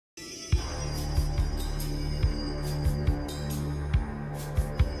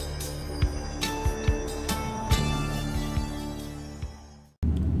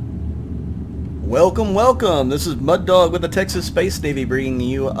Welcome, welcome! This is Mud Dog with the Texas Space Navy bringing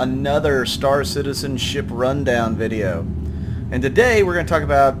you another Star Citizen ship rundown video. And today we're going to talk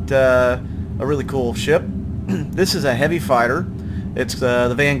about a really cool ship. This is a heavy fighter. It's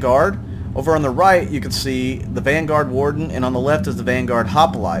the Vanguard. Over on the right you can see the Vanguard Warden, and on the left is the Vanguard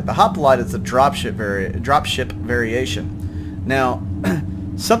Hopilite. The Hopilite is the dropship variation. Now,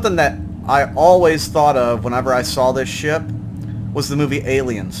 something that I always thought of whenever I saw this ship was the movie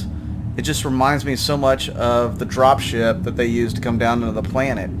Aliens. It just reminds me so much of the dropship that they used to come down into the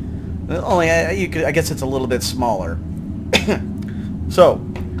planet. Only, I guess it's a little bit smaller. So,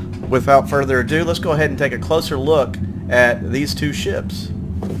 without further ado, let's go ahead and take a closer look at these two ships.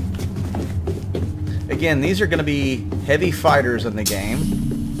 Again, these are going to be heavy fighters in the game.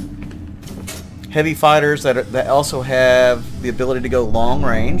 Heavy fighters that also have the ability to go long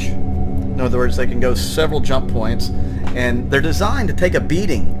range. In other words, they can go several jump points, and they're designed to take a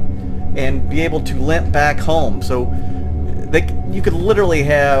beating and be able to limp back home. So you could literally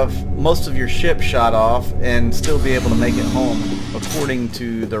have most of your ship shot off and still be able to make it home, according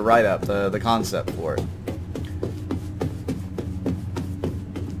to the write-up, the concept for it.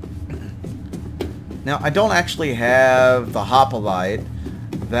 Now, I don't actually have the Hopilite.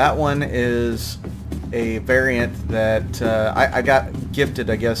 That one is a variant that I got gifted,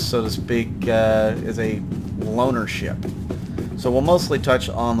 I guess, so to speak, as a loaner ship. So we'll mostly touch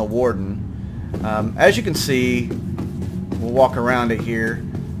on the Warden. As you can see, we'll walk around it here.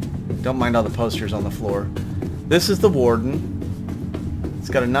 Don't mind all the posters on the floor. This is the Warden. It's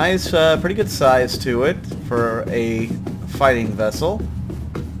got a nice, pretty good size to it for a fighting vessel.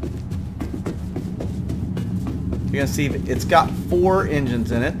 You're going to see it's got 4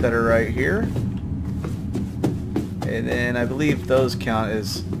 engines in it that are right here. And then I believe those count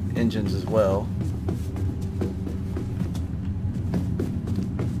as engines as well.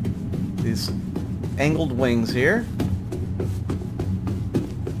 These angled wings here.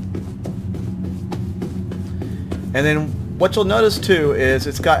 And then what you'll notice too is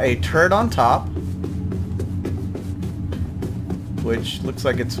it's got a turret on top, which looks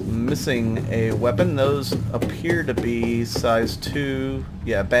like it's missing a weapon. Those appear to be size 2,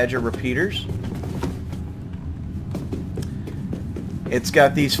 yeah, Badger repeaters. It's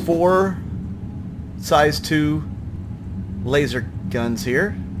got these 4 size 2 laser guns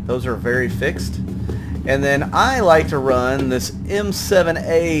here. Those are very fixed. And then I like to run this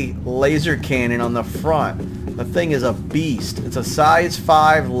M7A laser cannon on the front. The thing is a beast. It's a size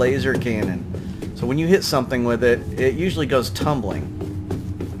 5 laser cannon. So when you hit something with it, it usually goes tumbling.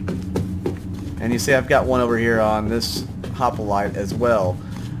 And you see I've got one over here on this Hopilite as well.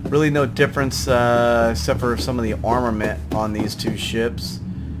 Really no difference except for some of the armament on these two ships.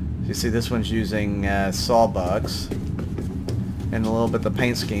 You see this one's using sawbucks and a little bit the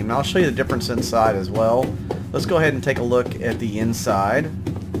paint scheme. And I'll show you the difference inside as well. Let's go ahead and take a look at the inside.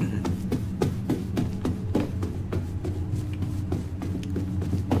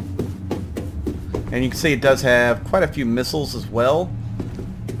 And you can see it does have quite a few missiles as well.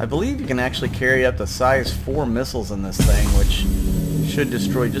 I believe you can actually carry up to size 4 missiles in this thing, which should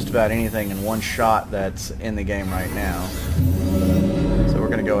destroy just about anything in one shot that's in the game right now. So we're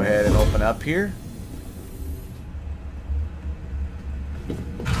going to go ahead and open up here.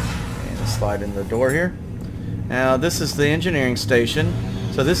 And slide in the door here. Now this is the engineering station.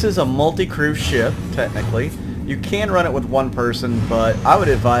 So this is a multi-crew ship, technically. You can run it with one person, but I would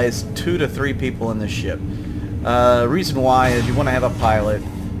advise 2 to 3 people in this ship. Reason why is you want to have a pilot,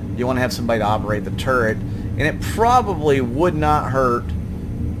 you want to have somebody to operate the turret, and it probably would not hurt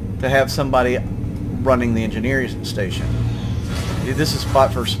to have somebody running the engineering station. This is a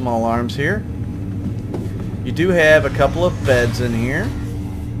spot for small arms here. You do have a couple of beds in here.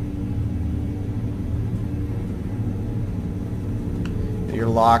 Your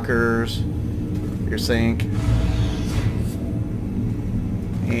lockers, your sink,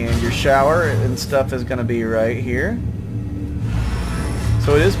 and your shower and stuff is going to be right here.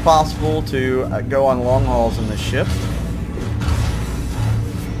 So it is possible to go on long hauls in this ship.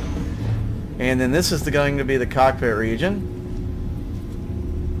 And then this is going to be the cockpit region.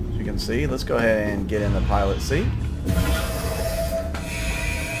 As you can see, let's go ahead and get in the pilot seat.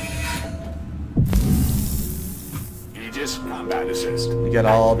 Aegis Combat Assist. We got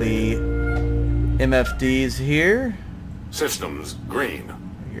all the MFDs here. Systems green.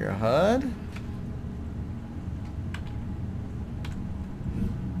 Your HUD.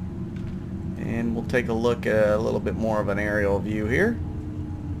 And we'll take a look at a little bit more of an aerial view here.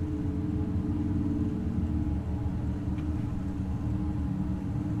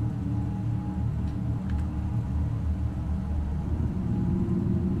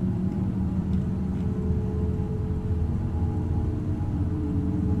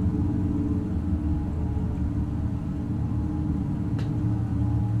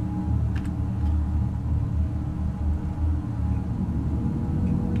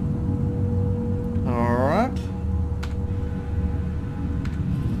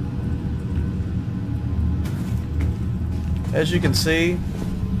 As you can see,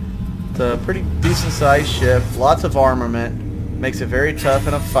 it's a pretty decent sized ship, lots of armament, makes it very tough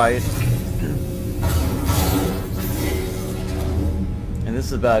in a fight. And this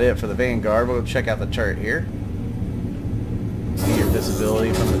is about it for the Vanguard. We'll check out the turret here. See your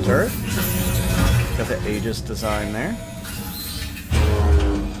visibility from the turret. Got the Aegis design there.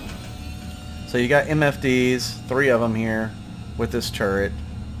 So you got MFDs, 3 of them here with this turret.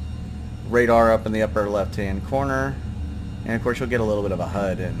 Radar up in the upper left hand corner. And of course you'll get a little bit of a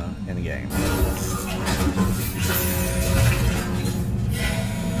HUD in the game.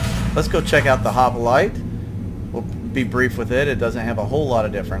 Let's go check out the Hopilite. We'll be brief with it. It doesn't have a whole lot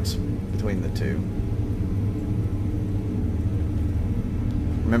of difference between the two.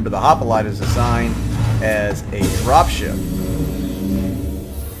 Remember, the Hopilite is designed as a dropship.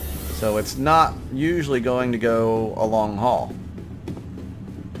 So it's not usually going to go a long haul.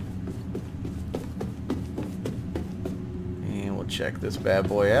 And we'll check this bad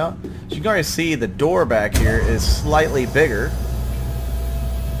boy out. So you can already see the door back here is slightly bigger.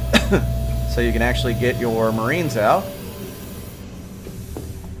 So you can actually get your Marines out.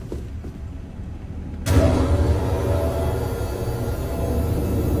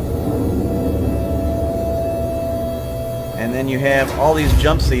 And then you have all these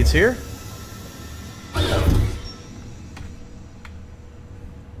jump seats here.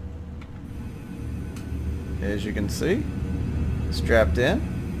 As you can see, strapped in.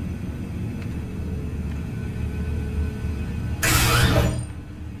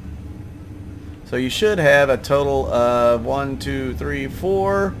 So you should have a total of 1, 2, 3,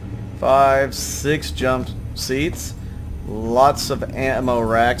 4, 5, 6 jump seats. Lots of ammo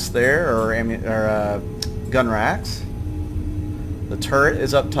racks there, or gun racks. The turret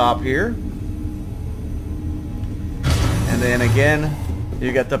is up top here. And then again,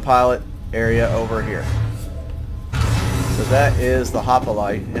 you got the pilot area over here. So that is the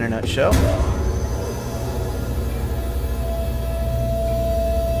Hopilite in a nutshell.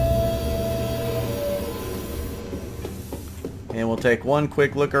 And we'll take one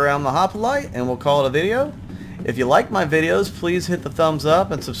quick look around the Hopilite and we'll call it a video. If you like my videos, please hit the thumbs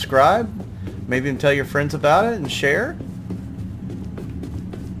up and subscribe. Maybe even tell your friends about it and share.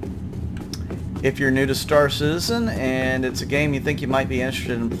 If you're new to Star Citizen and it's a game you think you might be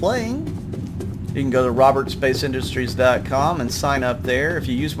interested in playing, you can go to robertspaceindustries.com and sign up there. If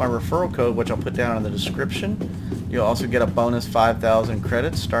you use my referral code, which I'll put down in the description, you'll also get a bonus 5,000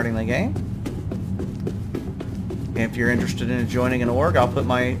 credits starting the game. And if you're interested in joining an org, I'll put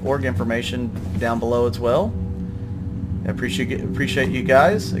my org information down below as well. I appreciate you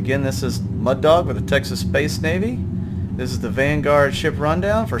guys. Again, this is Mud Dog with the Texas Space Navy. This is the Vanguard ship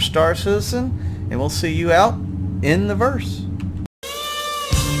rundown for Star Citizen, and we'll see you out in the verse.